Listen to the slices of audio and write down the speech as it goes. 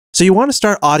So you want to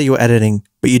start audio editing,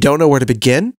 but you don't know where to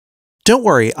begin? Don't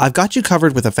worry, I've got you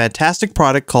covered with a fantastic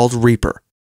product called REAPER.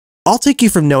 I'll take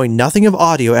you from knowing nothing of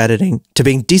audio editing to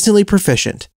being decently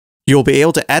proficient. You'll be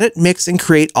able to edit, mix, and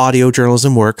create audio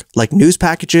journalism work like news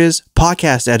packages,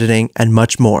 podcast editing, and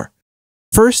much more.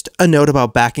 First, a note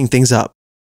about backing things up.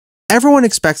 Everyone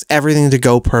expects everything to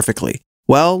go perfectly.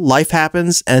 Well, life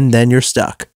happens and then you're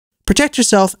stuck. Protect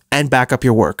yourself and back up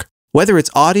your work. Whether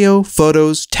it's audio,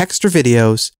 photos, text, or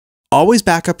videos, always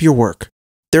back up your work.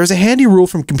 There is a handy rule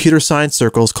from computer science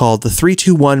circles called the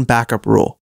 3-2-1 backup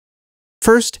rule.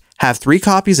 First, have 3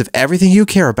 copies of everything you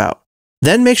care about.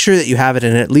 Then make sure that you have it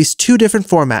in at least 2 different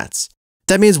formats.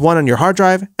 That means one on your hard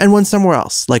drive and one somewhere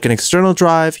else, like an external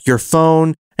drive, your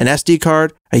phone, an SD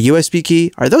card, a USB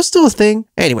key. Are those still a thing?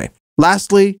 Anyway,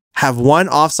 lastly, have one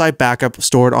offsite backup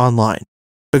stored online.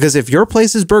 Because if your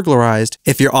place is burglarized,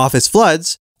 if your office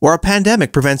floods, or a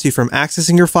pandemic prevents you from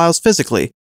accessing your files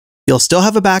physically, you'll still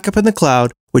have a backup in the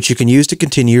cloud which you can use to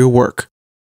continue your work.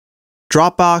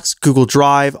 Dropbox, Google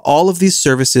Drive, all of these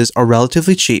services are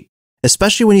relatively cheap,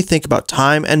 especially when you think about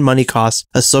time and money costs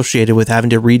associated with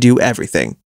having to redo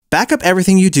everything. Back up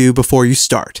everything you do before you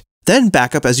start, then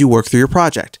back up as you work through your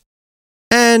project.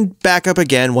 And back up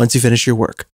again once you finish your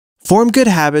work. Form good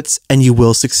habits and you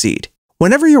will succeed.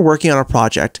 Whenever you're working on a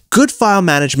project, good file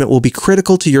management will be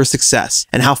critical to your success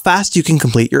and how fast you can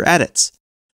complete your edits.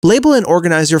 Label and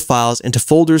organize your files into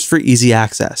folders for easy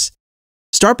access.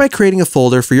 Start by creating a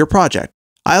folder for your project.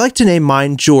 I like to name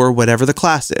mine Jur whatever the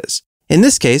class is. In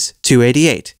this case,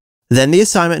 288. Then the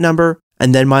assignment number,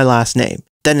 and then my last name.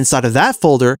 Then inside of that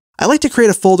folder, I like to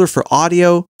create a folder for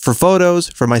audio, for photos,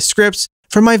 for my scripts,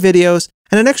 for my videos,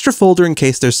 and an extra folder in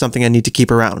case there's something I need to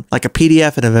keep around, like a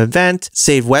PDF at an event,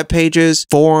 save web pages,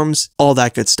 forms, all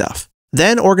that good stuff.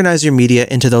 Then organize your media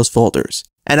into those folders.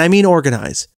 And I mean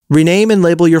organize. Rename and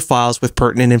label your files with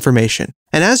pertinent information.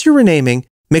 And as you're renaming,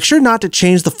 make sure not to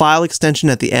change the file extension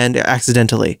at the end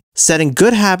accidentally. Setting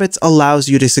good habits allows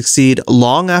you to succeed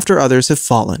long after others have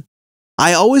fallen.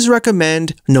 I always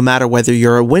recommend, no matter whether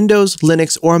you're a Windows,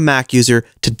 Linux, or a Mac user,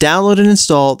 to download and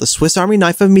install the Swiss Army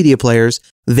knife of media players,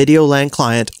 VideoLAN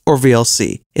Client, or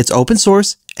VLC. It's open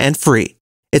source and free.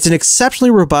 It's an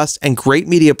exceptionally robust and great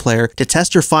media player to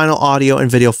test your final audio and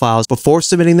video files before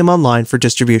submitting them online for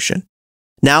distribution.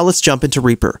 Now let's jump into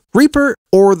REAPER. REAPER,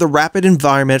 or the Rapid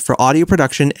Environment for Audio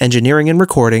Production, Engineering, and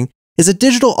Recording, is a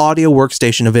digital audio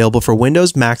workstation available for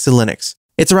Windows, Macs, and Linux.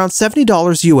 It's around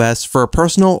 $70 US for a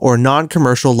personal or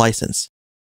non-commercial license.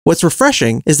 What's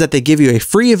refreshing is that they give you a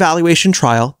free evaluation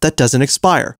trial that doesn't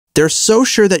expire. They're so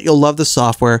sure that you'll love the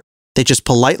software, they just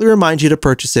politely remind you to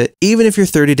purchase it even if your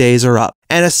 30 days are up.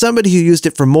 And as somebody who used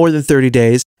it for more than 30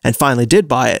 days and finally did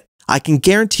buy it, I can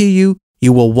guarantee you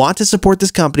will want to support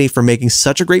this company for making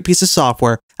such a great piece of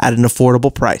software at an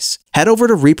affordable price. Head over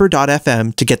to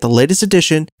reaper.fm to get the latest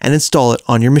edition and install it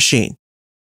on your machine.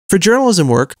 For journalism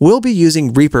work, we'll be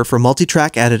using REAPER for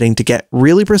multi-track editing to get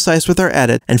really precise with our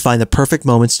edit and find the perfect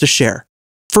moments to share.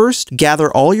 First,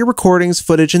 gather all your recordings,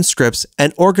 footage, and scripts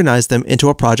and organize them into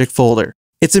a project folder.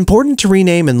 It's important to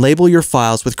rename and label your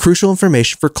files with crucial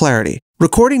information for clarity.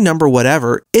 Recording number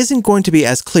whatever isn't going to be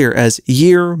as clear as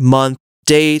year, month,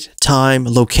 date, time,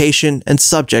 location, and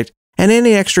subject, and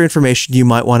any extra information you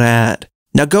might want to add.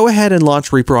 Now go ahead and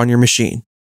launch REAPER on your machine.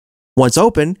 Once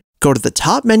open, go to the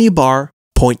top menu bar,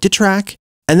 point to track,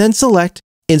 and then select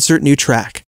Insert New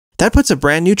Track. That puts a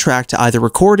brand new track to either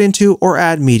record into or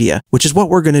add media, which is what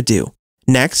we're going to do.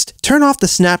 Next, turn off the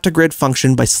Snap to Grid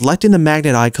function by selecting the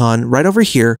magnet icon right over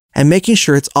here and making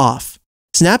sure it's off.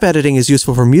 Snap editing is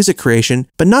useful for music creation,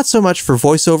 but not so much for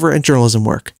voiceover and journalism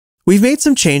work. We've made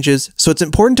some changes, so it's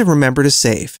important to remember to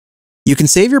save. You can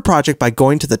save your project by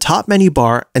going to the top menu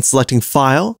bar and selecting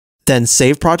File, then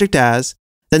Save Project As,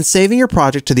 then saving your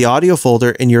project to the audio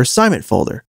folder in your assignment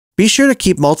folder. Be sure to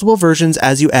keep multiple versions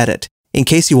as you edit, in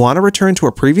case you want to return to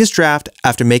a previous draft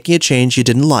after making a change you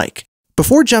didn't like.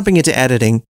 Before jumping into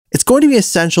editing, it's going to be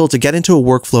essential to get into a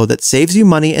workflow that saves you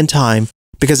money and time,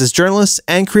 because as journalists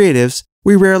and creatives,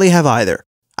 we rarely have either.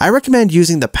 I recommend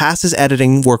using the passes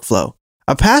editing workflow.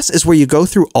 A pass is where you go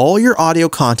through all your audio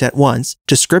content once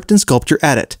to script and sculpt your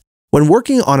edit. When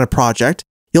working on a project,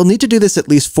 you'll need to do this at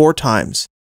least 4 times.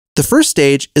 The first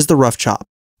stage is the rough chop.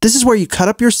 This is where you cut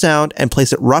up your sound and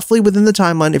place it roughly within the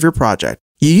timeline of your project.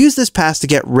 You use this pass to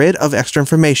get rid of extra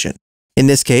information. In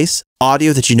this case,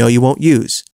 audio that you know you won't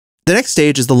use. The next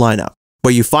stage is the lineup,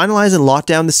 where you finalize and lock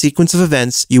down the sequence of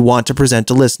events you want to present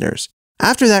to listeners.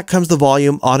 After that comes the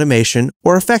volume, automation,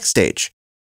 or effects stage.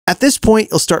 At this point,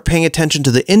 you'll start paying attention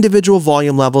to the individual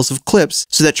volume levels of clips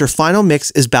so that your final mix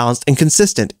is balanced and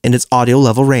consistent in its audio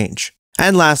level range.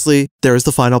 And lastly, there is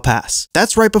the final pass.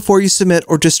 That's right before you submit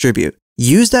or distribute.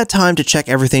 Use that time to check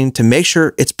everything to make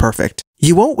sure it's perfect.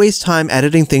 You won't waste time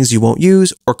editing things you won't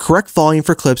use or correct volume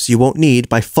for clips you won't need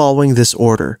by following this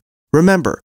order.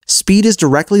 Remember, speed is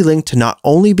directly linked to not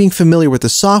only being familiar with the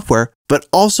software, but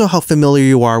also how familiar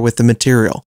you are with the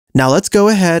material. Now let's go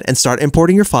ahead and start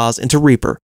importing your files into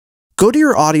Reaper. Go to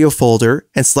your audio folder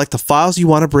and select the files you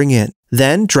want to bring in.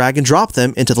 Then drag and drop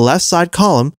them into the left side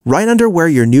column right under where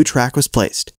your new track was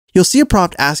placed. You'll see a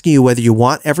prompt asking you whether you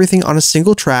want everything on a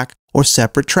single track or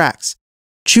separate tracks.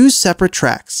 Choose separate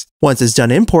tracks. Once it's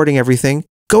done importing everything,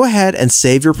 go ahead and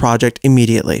save your project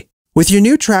immediately. With your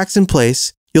new tracks in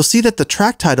place, you'll see that the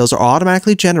track titles are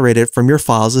automatically generated from your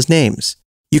files as names.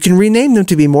 You can rename them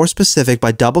to be more specific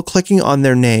by double-clicking on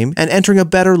their name and entering a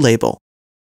better label.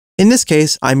 In this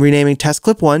case, I'm renaming Test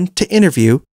Clip 1 to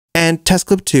Interview and Test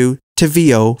Clip 2 to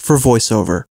VO for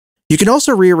VoiceOver. You can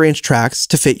also rearrange tracks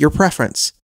to fit your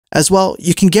preference. As well,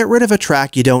 you can get rid of a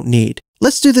track you don't need.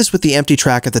 Let's do this with the empty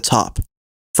track at the top.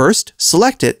 First,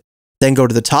 select it, then go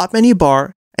to the top menu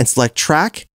bar and select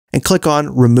Track and click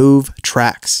on Remove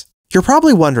Tracks. You're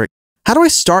probably wondering, how do I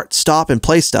start, stop, and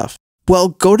play stuff? Well,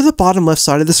 go to the bottom left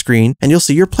side of the screen and you'll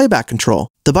see your playback control.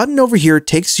 The button over here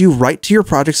takes you right to your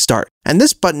project start, and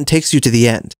this button takes you to the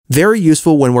end. Very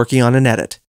useful when working on an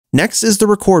edit. Next is the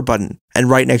record button, and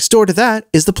right next door to that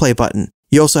is the play button.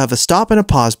 You also have a stop and a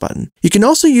pause button. You can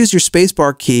also use your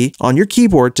spacebar key on your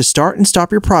keyboard to start and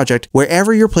stop your project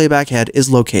wherever your playback head is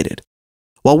located.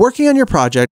 While working on your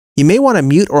project, you may want to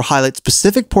mute or highlight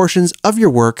specific portions of your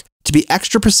work to be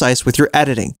extra precise with your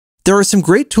editing. There are some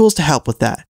great tools to help with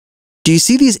that. Do you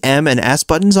see these M and S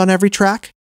buttons on every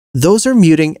track? Those are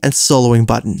muting and soloing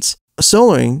buttons.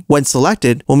 Soloing, when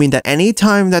selected, will mean that any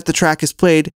time that the track is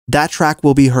played, that track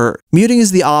will be heard. Muting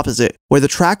is the opposite, where the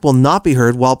track will not be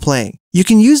heard while playing. You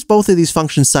can use both of these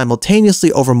functions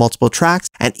simultaneously over multiple tracks,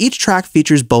 and each track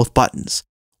features both buttons.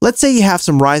 Let's say you have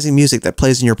some rising music that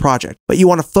plays in your project, but you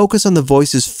want to focus on the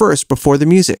voices first before the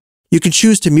music. You can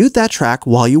choose to mute that track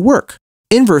while you work.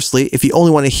 Inversely, if you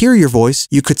only want to hear your voice,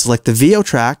 you could select the VO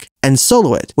track and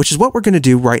solo it, which is what we're going to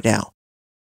do right now.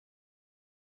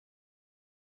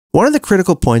 One of the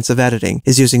critical points of editing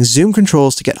is using zoom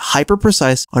controls to get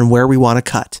hyper-precise on where we want to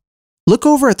cut. Look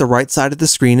over at the right side of the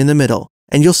screen in the middle,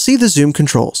 and you'll see the zoom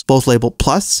controls, both labeled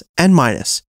plus and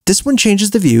minus. This one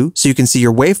changes the view so you can see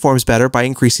your waveforms better by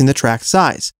increasing the track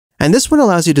size. And this one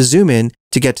allows you to zoom in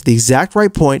to get to the exact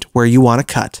right point where you want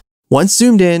to cut. Once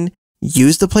zoomed in,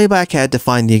 use the playback head to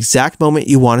find the exact moment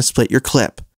you want to split your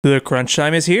clip. The crunch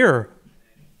time is here.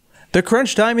 The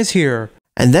crunch time is here.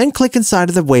 And then click inside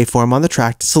of the waveform on the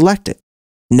track to select it.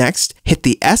 Next, hit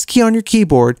the S key on your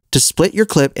keyboard to split your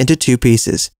clip into two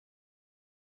pieces.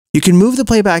 You can move the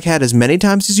playback head as many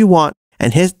times as you want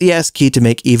and hit the S key to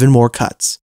make even more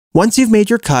cuts. Once you've made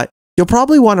your cut, you'll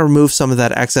probably want to remove some of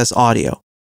that excess audio.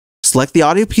 Select the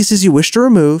audio pieces you wish to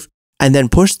remove, and then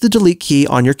push the delete key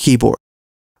on your keyboard.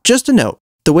 Just a note,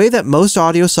 the way that most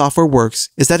audio software works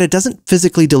is that it doesn't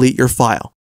physically delete your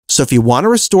file. So if you want to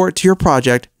restore it to your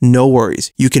project, no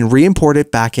worries, you can re-import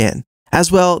it back in. As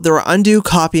well, there are undo,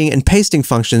 copying, and pasting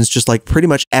functions just like pretty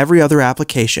much every other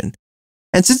application.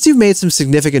 And since you've made some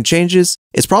significant changes,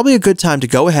 it's probably a good time to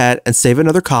go ahead and save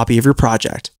another copy of your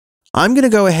project. I'm going to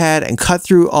go ahead and cut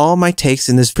through all my takes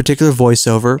in this particular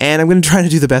voiceover, and I'm going to try to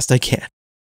do the best I can.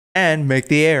 And make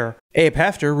the air. Abe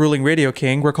Hefter, ruling Radio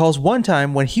King, recalls one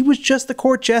time when he was just the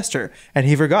court jester and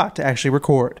he forgot to actually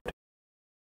record.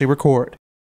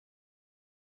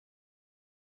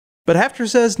 But Hefter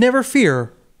says, never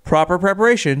fear, proper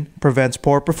preparation prevents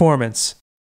poor performance.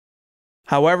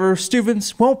 However,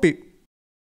 students won't be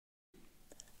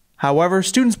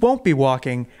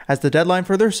walking as the deadline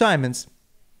for their assignments.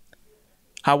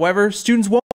 However, students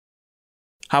won't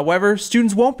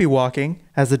be walking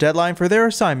as the deadline for their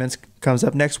assignments comes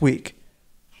up next week.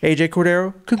 AJ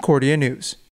Cordero, Concordia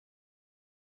News.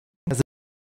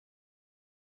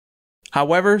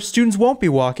 However, students won't be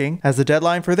walking as the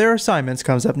deadline for their assignments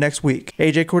comes up next week.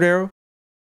 AJ Cordero,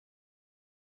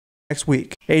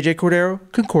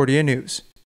 Concordia News.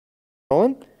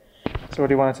 Nolan, so what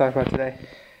do you want to talk about today?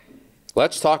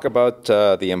 Let's talk about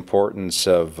the importance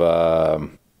of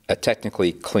a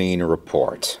technically clean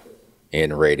report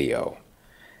in radio,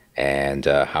 and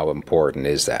how important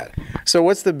is that? So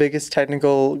what's the biggest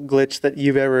technical glitch that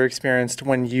you've ever experienced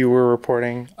when you were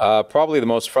reporting? Probably the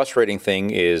most frustrating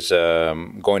thing is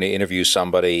going to interview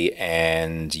somebody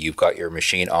and you've got your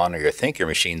machine on, or you think your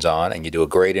machine's on, and you do a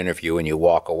great interview and you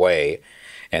walk away,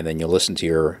 and then you listen to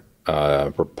your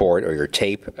report or your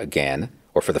tape again,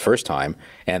 or for the first time,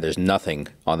 and there's nothing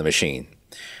on the machine.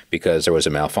 because there was a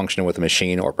malfunction with the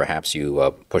machine, or perhaps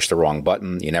you pushed the wrong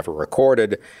button, you never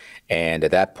recorded, and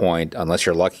at that point, unless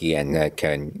you're lucky and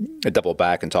can double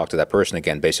back and talk to that person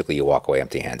again, basically you walk away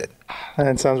empty-handed.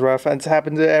 That sounds rough. It's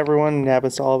happened to everyone. It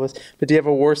happens to all of us. But do you have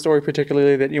a war story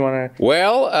particularly that you want to...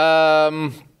 Well,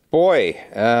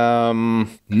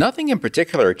 nothing in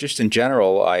particular. Just in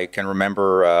general, I can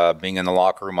remember being in the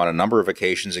locker room on a number of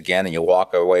occasions again, and you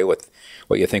walk away with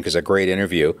what you think is a great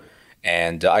interview.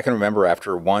 And I can remember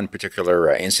after one particular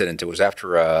incident, it was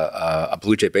after a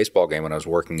Blue Jay baseball game when I was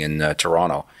working in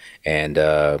Toronto, and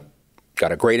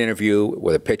got a great interview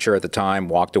with a pitcher at the time,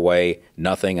 walked away,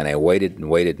 nothing, and I waited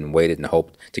and waited and waited and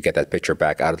hoped to get that pitcher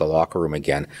back out of the locker room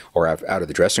again, or out of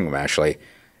the dressing room actually,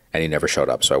 and he never showed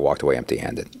up, so I walked away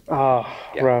empty-handed. Oh,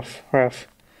 yeah. Rough.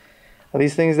 Well,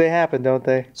 these things, they happen, don't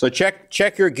they? So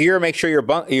check your gear, make sure your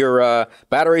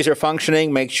batteries are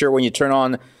functioning, make sure when you turn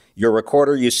on your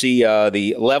recorder, you see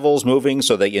the levels moving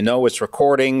so that you know it's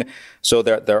recording, so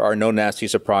that there are no nasty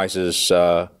surprises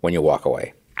when you walk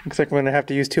away. Looks like I'm going to have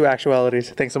to use two actualities.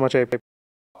 Thanks so much, Abe.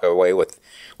 Walk away with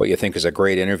what you think is a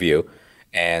great interview.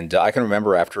 And I can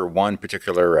remember after one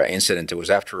particular incident, it was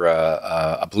after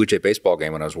a Blue Jay baseball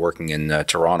game when I was working in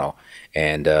Toronto,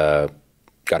 and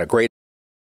got a great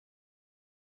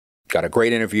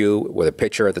interview with a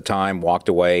pitcher at the time, walked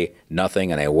away,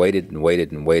 nothing, and I waited and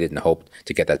waited and waited and hoped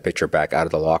to get that pitcher back out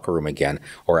of the locker room again,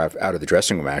 or out of the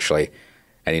dressing room actually,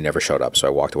 and he never showed up, so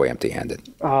I walked away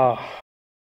empty-handed. Oh.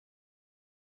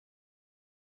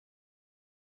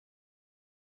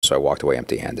 So I walked away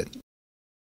empty-handed.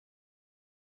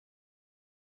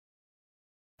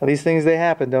 Well, these things, they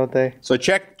happen, don't they? So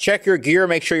check your gear,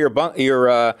 make sure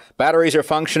your batteries are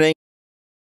functioning.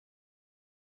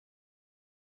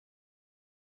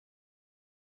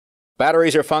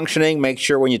 Batteries are functioning. Make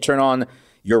sure when you turn on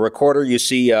your recorder, you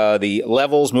see the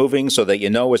levels moving so that you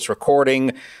know it's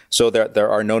recording, so that there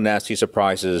are no nasty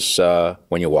surprises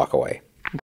when you walk away.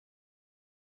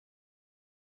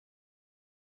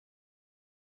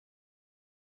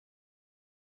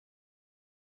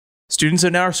 Students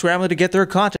are now scrambling to get their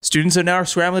content.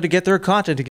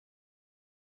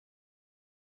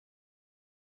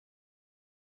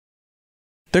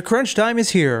 The crunch time is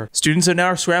here. Students are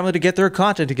now scrambling to get their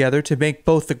content together to make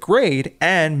both the grade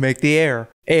and make the air.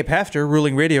 Abe Hefter,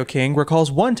 ruling Radio King,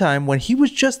 recalls one time when he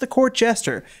was just the court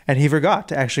jester and he forgot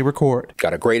to actually record.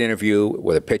 Got a great interview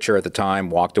with a pitcher at the time,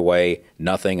 walked away,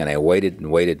 nothing, and I waited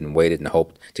and waited and waited and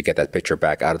hoped to get that pitcher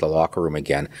back out of the locker room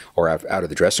again, or out of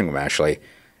the dressing room actually,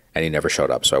 and he never showed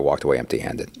up, so I walked away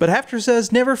empty-handed. But Hefter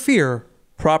says, never fear.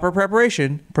 Proper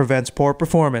preparation prevents poor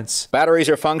performance. Batteries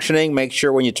are functioning. Make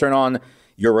sure when you turn on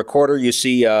your recorder, you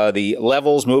see the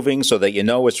levels moving so that you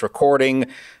know it's recording,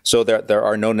 so that there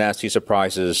are no nasty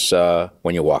surprises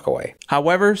when you walk away.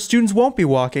 However, students won't be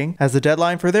walking, as the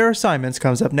deadline for their assignments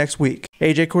comes up next week.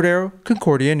 AJ Cordero,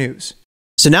 Concordia News.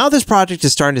 So now this project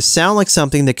is starting to sound like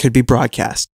something that could be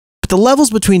broadcast, but the levels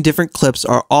between different clips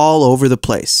are all over the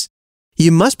place.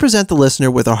 You must present the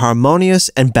listener with a harmonious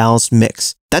and balanced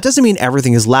mix. That doesn't mean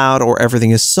everything is loud or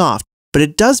everything is soft, but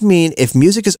it does mean if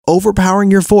music is overpowering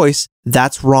your voice,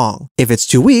 that's wrong. If it's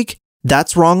too weak,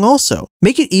 that's wrong also.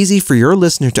 Make it easy for your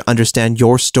listener to understand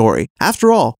your story.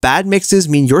 After all, bad mixes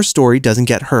mean your story doesn't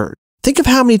get heard. Think of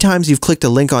how many times you've clicked a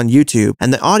link on YouTube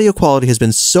and the audio quality has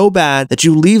been so bad that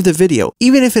you leave the video,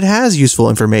 even if it has useful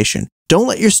information. Don't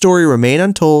let your story remain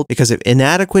untold because of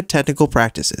inadequate technical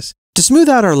practices. To smooth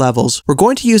out our levels, we're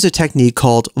going to use a technique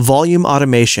called volume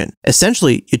automation.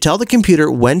 Essentially, you tell the computer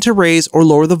when to raise or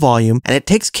lower the volume, and it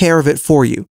takes care of it for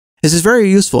you. This is very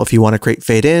useful if you want to create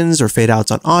fade-ins or fade-outs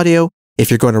on audio,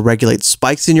 if you're going to regulate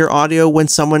spikes in your audio when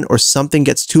someone or something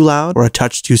gets too loud or a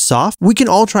touch too soft. We can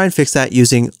all try and fix that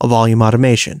using a volume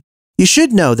automation. You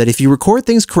should know that if you record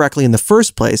things correctly in the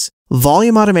first place,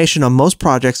 volume automation on most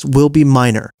projects will be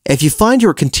minor. If you find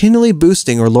you're continually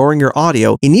boosting or lowering your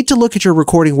audio, you need to look at your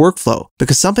recording workflow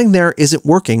because something there isn't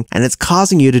working and it's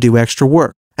causing you to do extra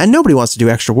work. And nobody wants to do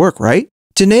extra work, right?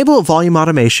 To enable volume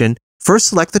automation, first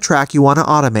select the track you want to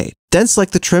automate. Then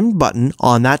select the trim button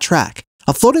on that track.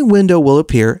 A floating window will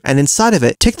appear, and inside of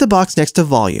it, tick the box next to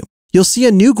volume. You'll see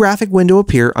a new graphic window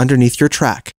appear underneath your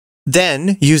track.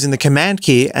 Then, using the Command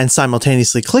key and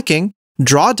simultaneously clicking,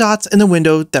 draw dots in the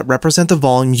window that represent the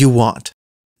volume you want.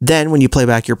 Then, when you play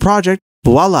back your project,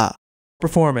 voila!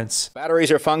 Performance.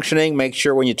 Batteries are functioning. Make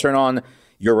sure when you turn on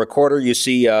your recorder, you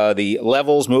see the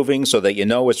levels moving so that you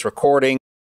know it's recording.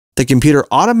 The computer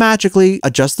automatically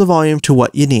adjusts the volume to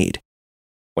what you need.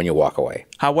 When you walk away.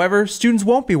 However, students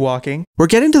won't be walking. We're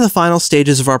getting to the final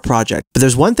stages of our project, but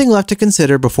there's one thing left to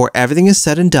consider before everything is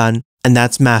said and done, and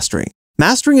that's mastering.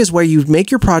 Mastering is where you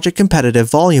make your project competitive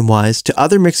volume-wise to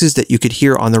other mixes that you could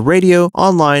hear on the radio,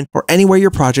 online, or anywhere your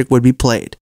project would be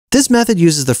played. This method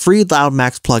uses the free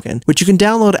LoudMax plugin, which you can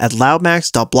download at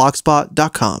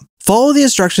loudmax.blogspot.com. Follow the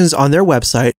instructions on their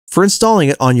website for installing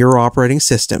it on your operating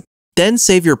system. Then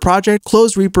save your project,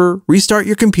 close Reaper, restart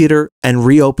your computer, and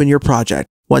reopen your project.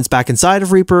 Once back inside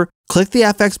of Reaper, click the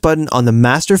FX button on the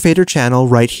Master Fader channel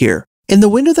right here. In the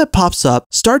window that pops up,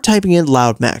 start typing in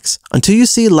LoudMax until you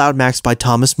see LoudMax by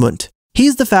Thomas Munt.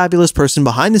 He's the fabulous person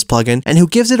behind this plugin and who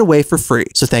gives it away for free,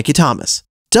 so thank you, Thomas.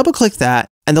 Double-click that,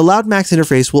 and the LoudMax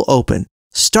interface will open.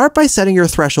 Start by setting your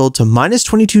threshold to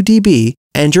 -22 dB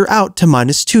and your out to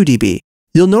 -2 dB.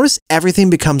 You'll notice everything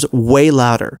becomes way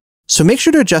louder, so make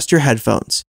sure to adjust your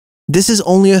headphones. This is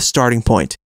only a starting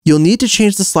point. You'll need to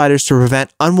change the sliders to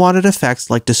prevent unwanted effects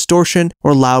like distortion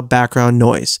or loud background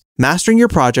noise. Mastering your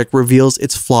project reveals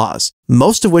its flaws,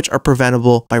 most of which are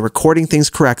preventable by recording things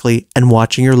correctly and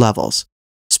watching your levels.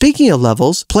 Speaking of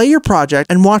levels, play your project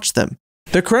and watch them.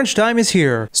 The crunch time is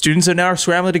here. Students are now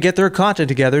scrambling to get their content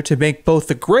together to make both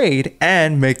the grade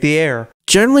and make the air.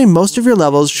 Generally, most of your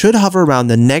levels should hover around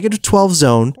the -12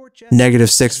 zone,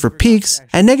 -6 for peaks,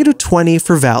 and -20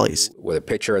 for valleys. With a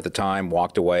picture at the time,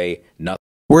 walked away, nothing.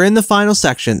 We're in the final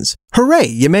sections. Hooray,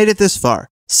 you made it this far.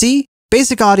 See?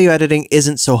 Basic audio editing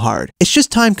isn't so hard. It's just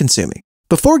time consuming.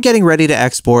 Before getting ready to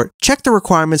export, check the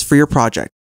requirements for your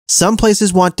project. Some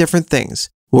places want different things.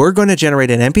 We're going to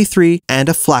generate an MP3 and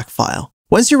a FLAC file.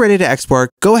 Once you're ready to export,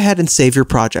 go ahead and save your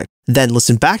project. Then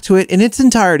listen back to it in its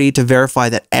entirety to verify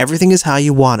that everything is how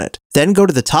you want it. Then go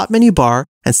to the top menu bar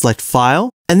and select File,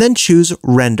 and then choose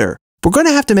Render. We're going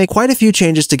to have to make quite a few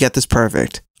changes to get this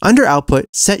perfect. Under Output,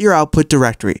 set your output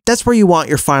directory. That's where you want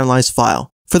your finalized file.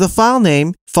 For the file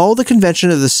name, follow the convention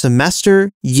of the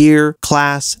semester, year,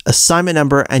 class, assignment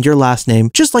number, and your last name,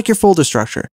 just like your folder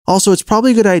structure. Also, it's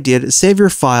probably a good idea to save your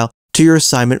file to your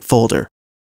assignment folder.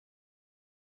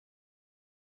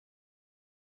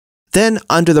 Then,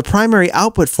 under the primary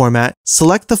output format,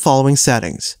 select the following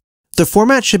settings. The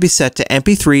format should be set to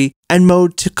MP3 and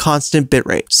mode to constant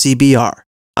bitrate, CBR.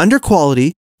 Under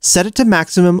quality, set it to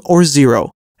maximum or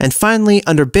 0. And finally,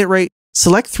 under bitrate,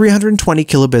 select 320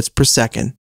 kilobits per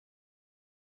second.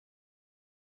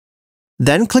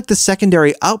 Then click the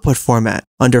secondary output format.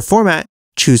 Under Format,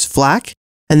 choose FLAC,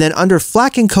 and then under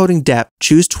FLAC encoding depth,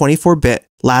 choose 24-bit.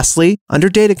 Lastly, under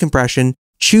Data Compression,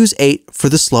 choose 8 for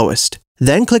the slowest.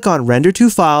 Then click on Render to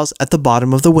Files at the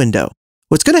bottom of the window.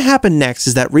 What's going to happen next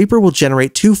is that Reaper will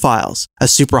generate two files, a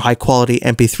super high quality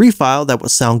MP3 file that will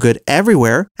sound good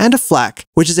everywhere, and a FLAC,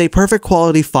 which is a perfect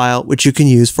quality file which you can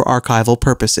use for archival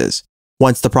purposes.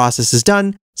 Once the process is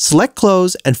done, select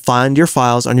Close and find your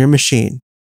files on your machine.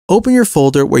 Open your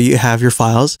folder where you have your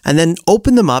files, and then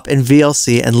open them up in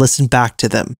VLC and listen back to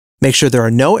them. Make sure there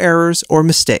are no errors or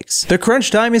mistakes. The crunch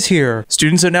time is here.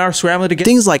 Students are now scrambling to get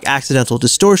Things like accidental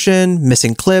distortion,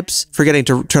 missing clips, forgetting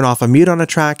to turn off a mute on a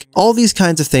track, all these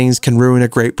kinds of things can ruin a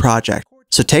great project.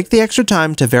 So take the extra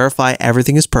time to verify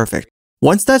everything is perfect.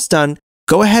 Once that's done,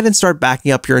 go ahead and start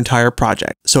backing up your entire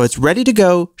project so it's ready to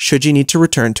go should you need to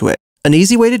return to it. An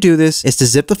easy way to do this is to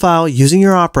zip the file using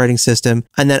your operating system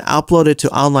and then upload it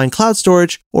to online cloud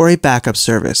storage or a backup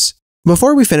service.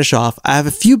 Before we finish off, I have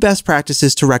a few best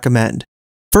practices to recommend.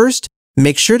 First,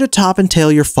 make sure to top and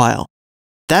tail your file.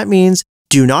 That means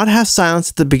do not have silence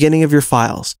at the beginning of your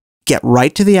files. Get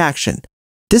right to the action.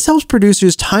 This helps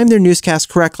producers time their newscasts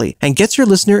correctly and gets your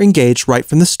listener engaged right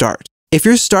from the start. If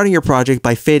you're starting your project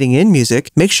by fading in music,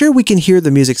 make sure we can hear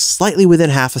the music slightly within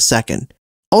half a second.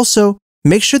 Also,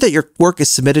 make sure that your work is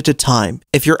submitted to time.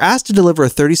 If you're asked to deliver a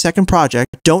 30-second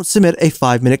project, don't submit a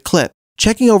 5-minute clip.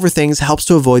 Checking over things helps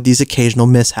to avoid these occasional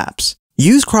mishaps.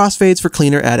 Use crossfades for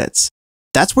cleaner edits.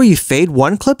 That's where you fade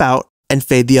one clip out and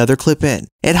fade the other clip in.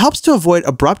 It helps to avoid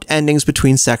abrupt endings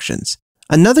between sections.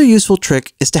 Another useful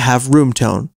trick is to have room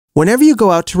tone. Whenever you go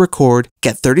out to record,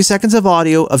 get 30 seconds of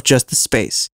audio of just the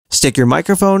space. Stick your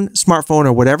microphone, smartphone,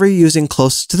 or whatever you're using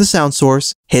closest to the sound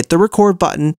source, hit the record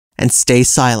button, and stay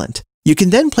silent. You can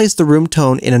then place the room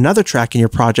tone in another track in your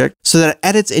project so that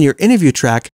edits in your interview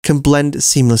track can blend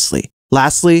seamlessly.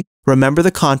 Lastly, remember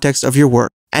the context of your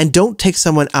work, and don't take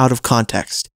someone out of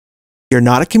context. You're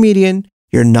not a comedian,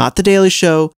 you're not The Daily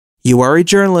Show, you are a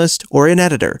journalist or an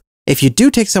editor. If you do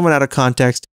take someone out of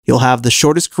context, you'll have the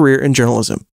shortest career in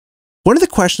journalism. One of the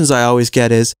questions I always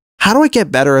get is, how do I get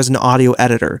better as an audio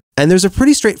editor? And there's a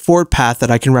pretty straightforward path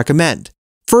that I can recommend.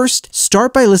 First,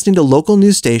 start by listening to local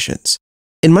news stations.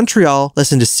 In Montreal,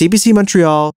 listen to CBC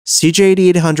Montreal,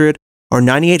 CJ8800, or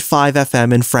 98.5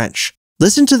 FM in French.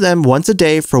 Listen to them once a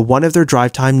day for one of their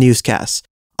drive time newscasts,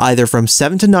 either from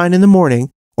 7 to 9 in the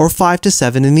morning or 5 to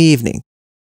 7 in the evening.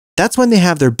 That's when they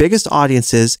have their biggest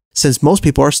audiences since most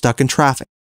people are stuck in traffic.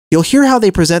 You'll hear how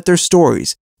they present their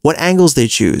stories, what angles they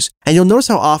choose, and you'll notice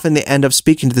how often they end up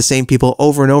speaking to the same people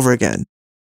over and over again.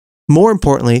 More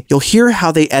importantly, you'll hear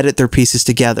how they edit their pieces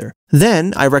together.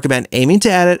 Then, I recommend aiming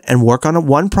to edit and work on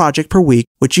one project per week,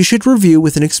 which you should review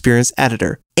with an experienced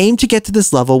editor. Aim to get to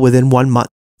this level within 1 month.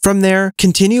 From there,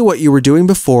 continue what you were doing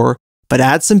before, but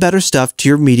add some better stuff to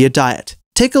your media diet.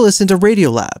 Take a listen to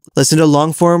Radiolab, listen to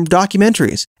long-form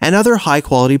documentaries, and other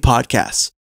high-quality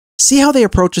podcasts. See how they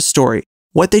approach a story,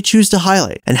 what they choose to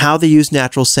highlight, and how they use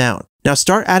natural sound. Now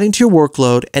start adding to your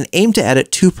workload and aim to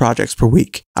edit 2 projects per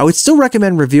week. I would still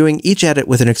recommend reviewing each edit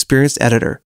with an experienced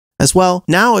editor. As well,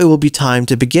 now it will be time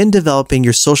to begin developing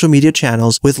your social media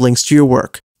channels with links to your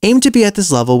work. Aim to be at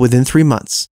this level within 3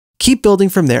 months. Keep building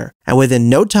from there, and within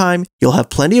no time, you'll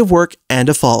have plenty of work and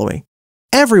a following.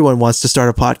 Everyone wants to start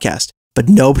a podcast, but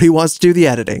nobody wants to do the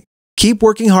editing. Keep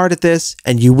working hard at this,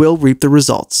 and you will reap the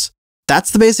results. That's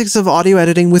the basics of audio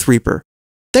editing with Reaper.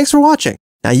 Thanks for watching.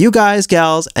 Now you guys,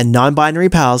 gals, and non-binary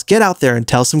pals get out there and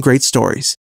tell some great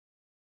stories.